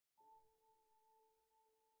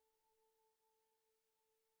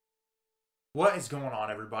What is going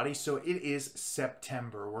on, everybody? So it is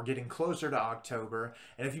September. We're getting closer to October.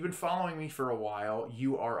 And if you've been following me for a while,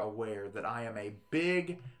 you are aware that I am a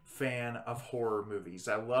big fan of horror movies.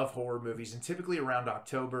 I love horror movies. And typically around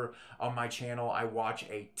October on my channel, I watch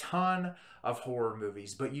a ton of horror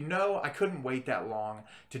movies. But I couldn't wait that long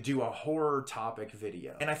to do a horror topic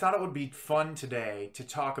video. And I thought it would be fun today to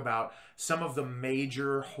talk about some of the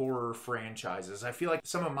major horror franchises. I feel like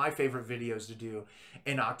some of my favorite videos to do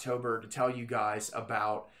in October to tell you guys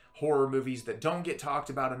about horror movies that don't get talked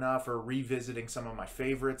about enough, or revisiting some of my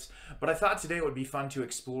favorites. But I thought today would be fun to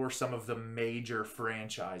explore some of the major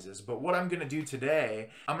franchises. But what I'm going to do today,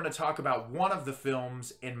 I'm going to talk about one of the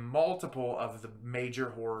films in multiple of the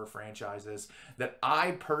major horror franchises that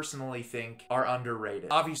I personally think are underrated.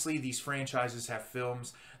 Obviously, these franchises have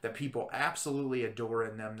films that people absolutely adore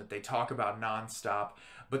in them, that they talk about nonstop.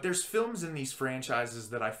 But there's films in these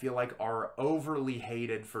franchises that I feel like are overly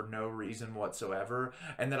hated for no reason whatsoever,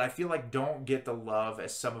 and that I feel like don't get the love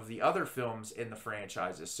as some of the other films in the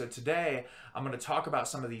franchises. So today, I'm going to talk about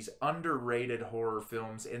some of these underrated horror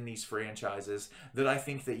films in these franchises that I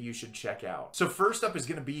think that you should check out. So first up is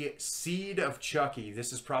going to be Seed of Chucky.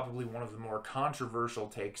 This is probably one of the more controversial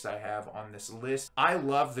takes I have on this list. I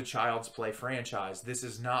love the Child's Play franchise. This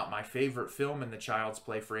is not my favorite film in the Child's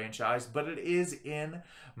Play franchise, but it is in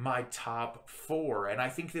my top 4, and I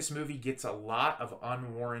think this movie gets a lot of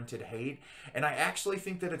unwarranted hate, and I actually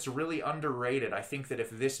think that it's really underrated. I think that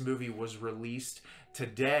if this movie was released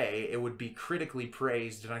today, it would be critically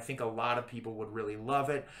praised, and I think a lot of people would really love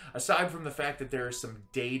it. Aside from the fact that there is some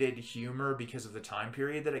dated humor because of the time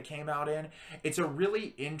period that it came out in, it's a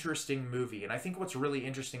really interesting movie, and I think what's really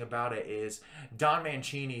interesting about it is Don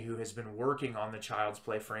Mancini, who has been working on the Child's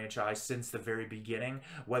Play franchise since the very beginning,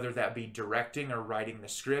 whether that be directing or writing the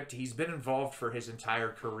script, he's been involved for his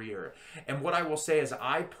entire career. And what I will say is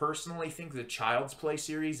I personally think the Child's Play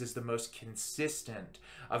series is the most consistent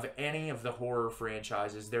of any of the horror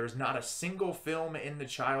franchises. There is not a single film in the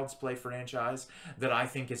Child's Play franchise that I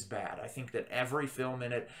think is bad. I think that every film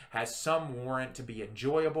in it has some warrant to be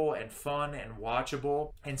enjoyable and fun and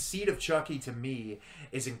watchable. And Seed of Chucky, to me,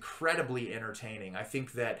 is incredibly entertaining. I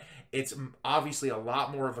think that it's obviously a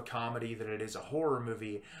lot more of a comedy than it is a horror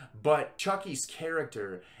movie, but Chucky's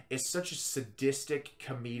character is such a sadistic,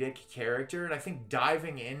 comedic character, and I think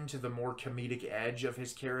diving into the more comedic edge of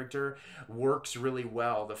his character works really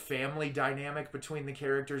well. The family dynamic between the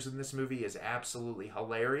characters in this movie is absolutely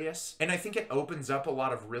hilarious, and I think it opens up a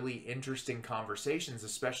lot of really interesting conversations,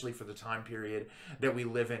 especially for the time period that we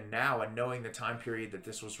live in now, and knowing the time period that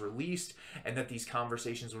this was released and that these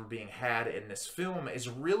conversations were being had in this film is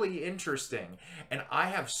really interesting. And I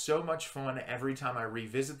have so much fun every time I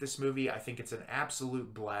revisit this movie. I think it's an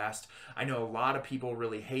absolute blast. I know a lot of people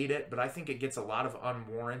really hate it, but I think it gets a lot of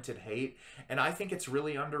unwarranted hate, and I think it's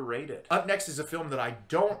really underrated. Up next is a film that I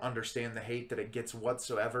don't understand the hate that it gets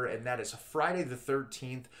whatsoever, and that is Friday the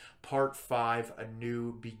 13th Part 5, A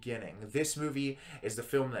New Beginning. This movie is the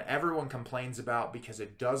film that everyone complains about because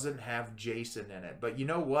it doesn't have Jason in it. But you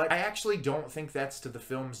know what? I actually don't think that's to the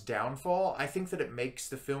film's downfall. I think that it makes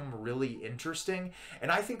the film really interesting,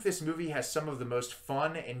 and I think this movie has some of the most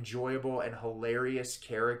fun, enjoyable, and hilarious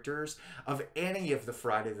characters of any of the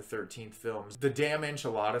Friday the 13th films. The damn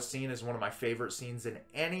enchilada scene is one of my favorite scenes in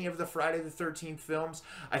any of the Friday the 13th films.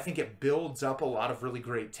 I think it builds up a lot of really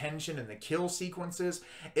great tension in the kill sequences.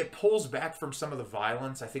 It pulls back from some of the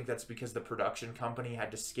violence. I think that's because the production company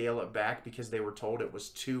had to scale it back because they were told it was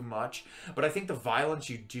too much. But I think the violence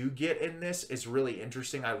you do get in this is really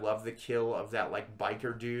interesting. I love the kill of that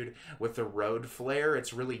biker dude with the road flare.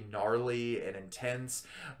 It's really gnarly and intense.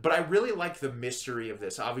 But I really like the mystery of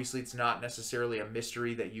this. Obviously, it's not necessarily a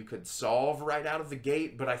mystery that you could solve right out of the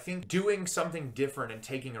gate, but I think doing something different and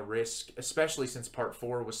taking a risk, especially since Part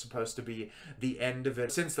 4 was supposed to be the end of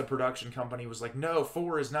it, since the production company was like, no,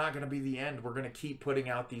 4 is not going to be the end, we're going to keep putting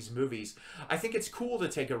out these movies. I think it's cool to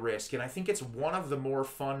take a risk, and I think it's one of the more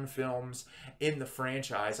fun films in the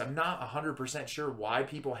franchise. I'm not 100% sure why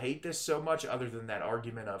people hate this so much, other than that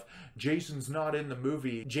argument of Jason's not in the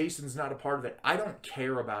movie, Jason's not a part of it. I don't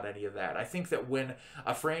care about any of that. I think that when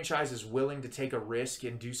a franchise is willing to take a risk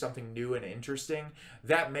and do something new and interesting,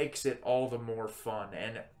 that makes it all the more fun.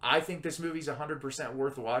 And I think this movie's 100%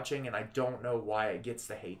 worth watching, and I don't know know why it gets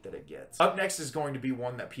the hate that it gets. Up next is going to be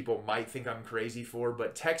one that people might think I'm crazy for,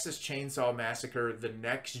 but Texas Chainsaw Massacre: The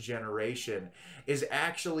Next Generation is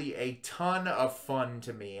actually a ton of fun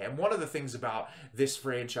to me. And one of the things about this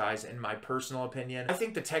franchise, in my personal opinion, I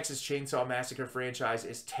think the Texas Chainsaw Massacre franchise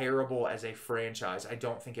is terrible as a franchise. I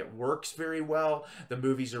don't think it works very well. The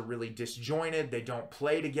movies are really disjointed. They don't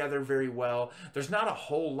play together very well. There's not a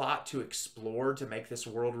whole lot to explore to make this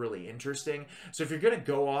world really interesting. So if you're going to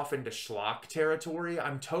go off into schlock territory,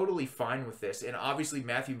 I'm totally fine with this. And obviously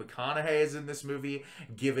Matthew McConaughey is in this movie,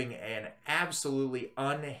 giving an absolutely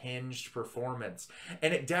unhinged performance.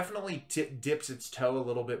 And it definitely dips its toe a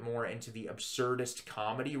little bit more into the absurdist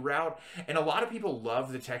comedy route. And a lot of people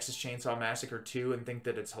love the Texas Chainsaw Massacre 2 and think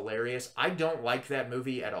that it's hilarious. I don't like that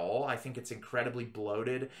movie at all. I think it's incredibly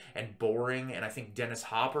bloated and boring, and I think Dennis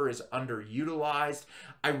Hopper is underutilized.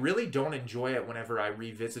 I really don't enjoy it whenever I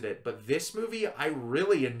revisit it, but this movie I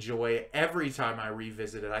really enjoy every time I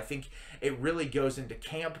revisit it. I think it really goes into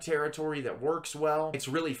camp territory that works well. It's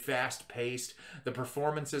really fast-paced. The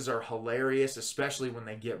performances are hilarious, especially when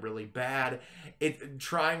they get really bad.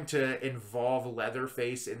 Trying to involve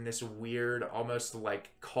Leatherface in this weird, almost like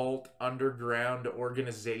cult underground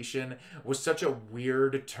organization was such a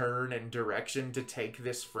weird turn and direction to take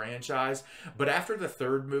this franchise. But after the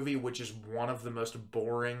third movie, which is one of the most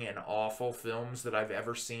boring and awful films that I've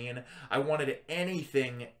ever seen, I wanted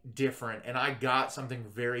anything different, and I got something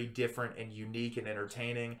very different and unique and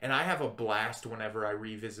entertaining, and I have a blast whenever I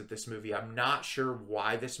revisit this movie. I'm not sure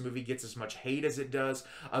why this movie gets as much hate as it does,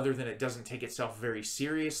 other than it doesn't take itself very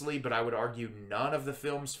seriously, but I would argue none of the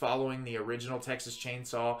films following the original Texas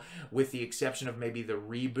Chainsaw, with the exception of maybe the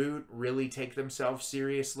reboot, really take themselves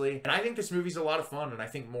seriously. And I think this movie's a lot of fun, and I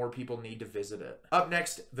think more people need to visit it. Up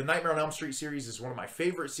next, the Nightmare on Elm Street series is one of my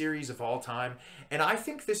favorite series of all time, and I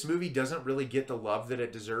think this movie doesn't really get the love that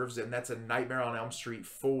it deserves, and that's A Nightmare on Elm Street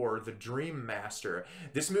 4, The Dream Master.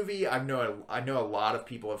 This movie, I know a lot of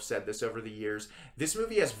people have said this over the years, this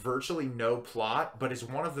movie has virtually no plot, but is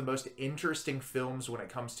one of the most interesting films when it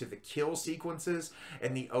comes to the kill sequences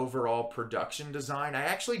and the overall production design. I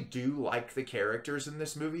actually do like the characters in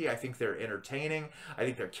this movie. I think they're entertaining. I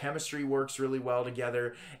think their chemistry works really well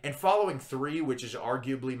together. And following 3, which is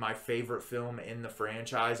arguably my favorite film in the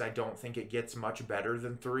franchise, I don't think it gets much better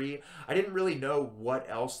than 3. I didn't really know what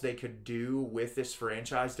else they could do with this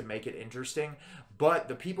franchise to make it interesting, but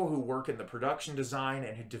the people who work in the production design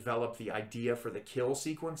and who develop the idea for the kill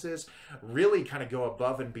sequences really kind of go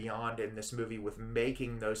above and beyond in this movie with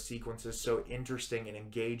making those sequences so interesting and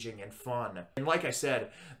engaging and fun. And like I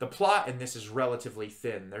said, the plot in this is relatively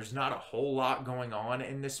thin. There's not a whole lot going on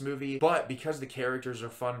in this movie, but because the characters are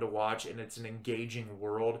fun to watch and it's an engaging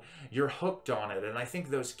world, you're hooked on it. And I think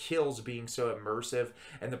those kills being so immersive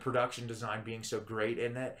and the production design being so great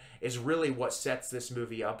in it is really what sets this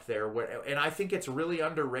movie up there. And I think it's really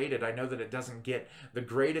underrated. I know that it doesn't get the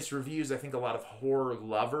greatest reviews. I think a lot of horror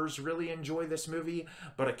lovers really enjoy this movie,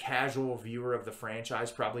 but a casual viewer of the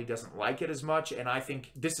franchise probably doesn't like it as much. And I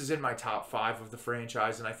think this is in my top 5 of the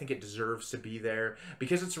franchise, and I think it deserves to be there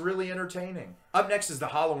because it's really entertaining. Up next is the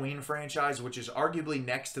Halloween franchise, which is arguably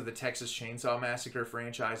next to the Texas Chainsaw Massacre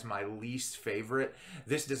franchise my least favorite.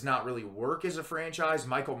 This does not really work as a franchise.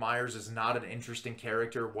 Michael Myers is not an interesting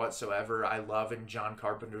character whatsoever. I love in John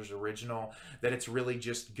Carpenter's original that it's really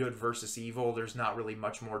just good versus evil. There's not really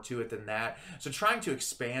much more to it than that. So trying to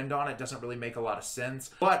expand on it doesn't really make a lot of sense.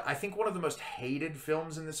 But I think one of the most hated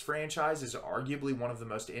films in this franchise is arguably one of the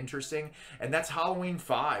most interesting, and that's Halloween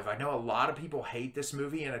 5. I know a lot of people hate this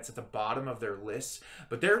movie and it's at the bottom of their lists,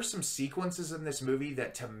 but there are some sequences in this movie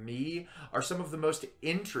that to me are some of the most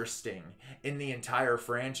interesting in the entire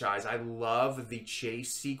franchise. I love the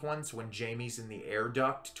chase sequence when Jamie's in the air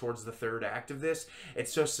duct towards the third act of this.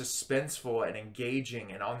 It's so suspenseful and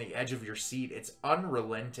engaging and on the edge of your seat. It's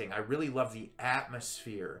unrelenting. I really love the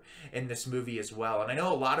atmosphere in this movie as well. And I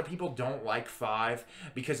know a lot of people don't like 5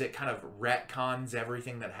 because it kind of retcons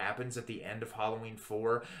everything that happens at the end of Halloween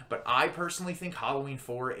 4, but I personally think Halloween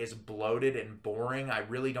 4 is bloated and boring. I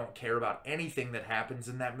really don't care about anything that happens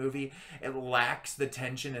in that movie. It lacks the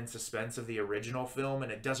tension and suspense of the original film,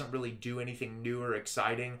 and it doesn't really do anything new or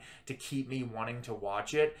exciting to keep me wanting to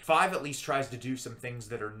watch it. 5 at least tries to do some things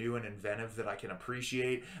that are new and inventive that I can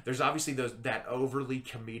appreciate. There's obviously that overly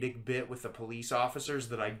comedic bit with the police officers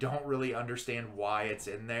that I don't really understand why it's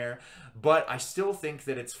in there, but I still think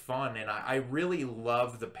that it's fun, and I really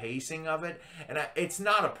love the pacing of it. And it's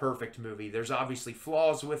not a perfect movie. There's obviously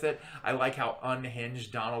flaws with it. I like how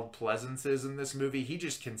unhinged Donald Pleasance is in this movie. He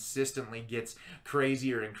just consistently gets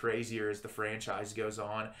crazier and crazier as the franchise goes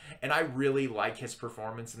on, and I really like his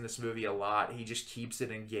performance in this movie a lot. He just keeps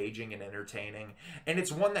it engaging and entertaining, and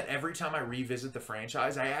it's one that every time I revisit the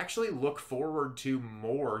franchise, I actually look forward to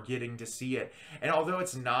more getting to see it. And although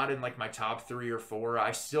it's not in like my top 3 or 4,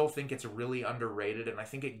 I still think it's really underrated, and I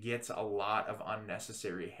think it gets a lot of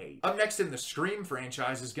unnecessary hate. Up next in the Scream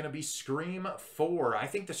franchise is going to be Scream 4. I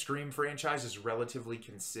think the Scream franchise is relatively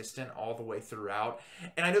consistent all the way throughout,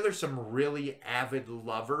 and I know there's some really avid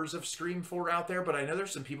lovers of Scream 4 out there, but I know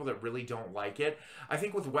there's some people that really don't like it. I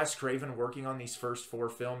think with Wes Craven working on these first 4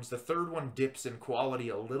 films, the third one dips in quality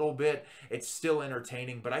a little bit. It's still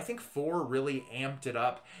entertaining, but I think 4 really amped it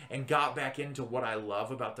up and got back into what I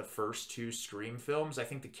love about the first 2 Scream films. I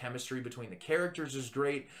think the chemistry between the characters is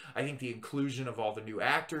great. I think the inclusion of all the new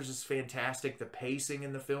actors is fantastic. The pacing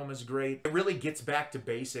in the film is great. It really gets back to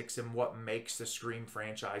basics and what makes the Scream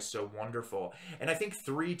franchise so wonderful. And I think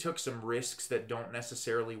 3 took some risks that don't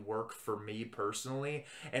necessarily work for me personally,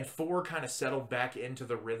 and 4 kind of settled back into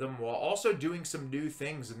the rhythm while also doing some new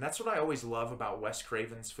things. And that's what I always love about Wes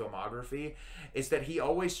Craven's filmography, is that he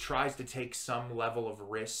always tries to take some level of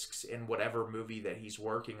risks in whatever movie that he's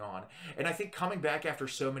working on. And I think coming back after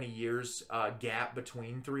so many years gap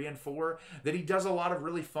between 3 and 4, that he does a lot of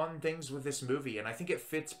really fun things with this movie, and I think it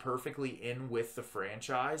fits perfectly in with the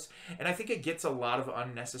franchise. And I think it gets a lot of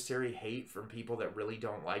unnecessary hate from people that really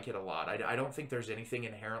don't like it a lot. I don't think there's anything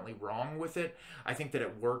inherently wrong with it. I think that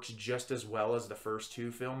it works just as well as the first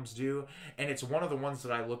 2 films do, and it's one of the ones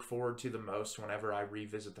that I look forward to the most whenever I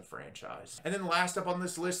revisit the franchise. And then last up on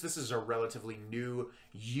this list, this is a relatively new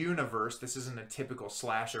universe. This isn't a typical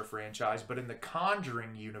slasher franchise, but in the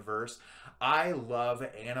Conjuring universe, I love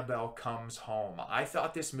Annabelle Comes Home. I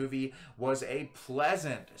thought this movie was a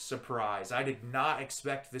pleasant surprise. I did not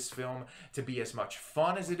expect this film to be as much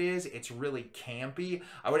fun as it is. It's really campy.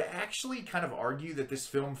 I would actually kind of argue that this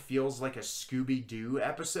film feels like a Scooby-Doo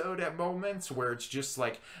episode at moments, where it's just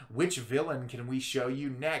like, which villain can we show you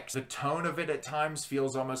next? The tone of it at times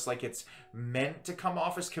feels almost like it's meant to come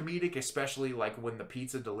off as comedic, especially like when the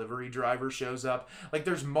pizza delivery driver shows up. Like,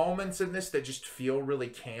 there's moments in this that just feel really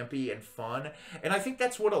campy and fun, and I think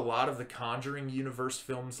that's what a lot of the Conjuring universe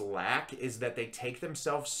films lack, is that they take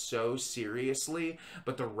themselves so seriously,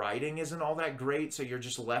 but the writing isn't all that great, so you're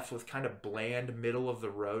just left with kind of bland,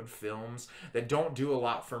 middle-of-the-road films that don't do a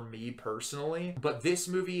lot for me personally. But this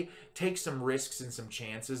movie takes some risks and some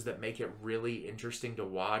chances that make it really interesting to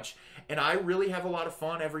watch, and I really have a lot of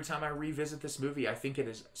fun every time I revisit this movie. I think it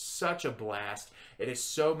is such a blast. It is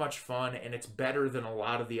so much fun, and it's better than a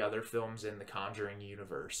lot of the other films in the Conjuring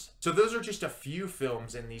universe. So those are just a few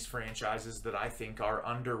films in these franchises that I think are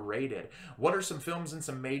underrated. What are some films and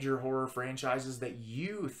some major horror franchises that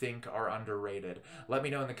you think are underrated? Let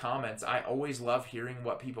me know in the comments. I always love hearing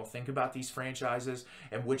what people think about these franchises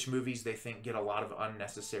and which movies they think get a lot of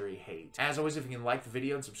unnecessary hate. As always, if you can like the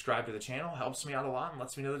video and subscribe to the channel, helps me out a lot and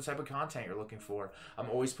lets me know the type of content you're looking for. I'm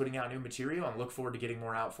always putting out new material and look forward to getting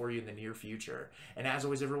more out for you in the near future. And as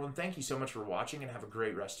always, everyone, thank you so much for watching, and have a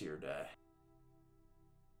great rest of your day.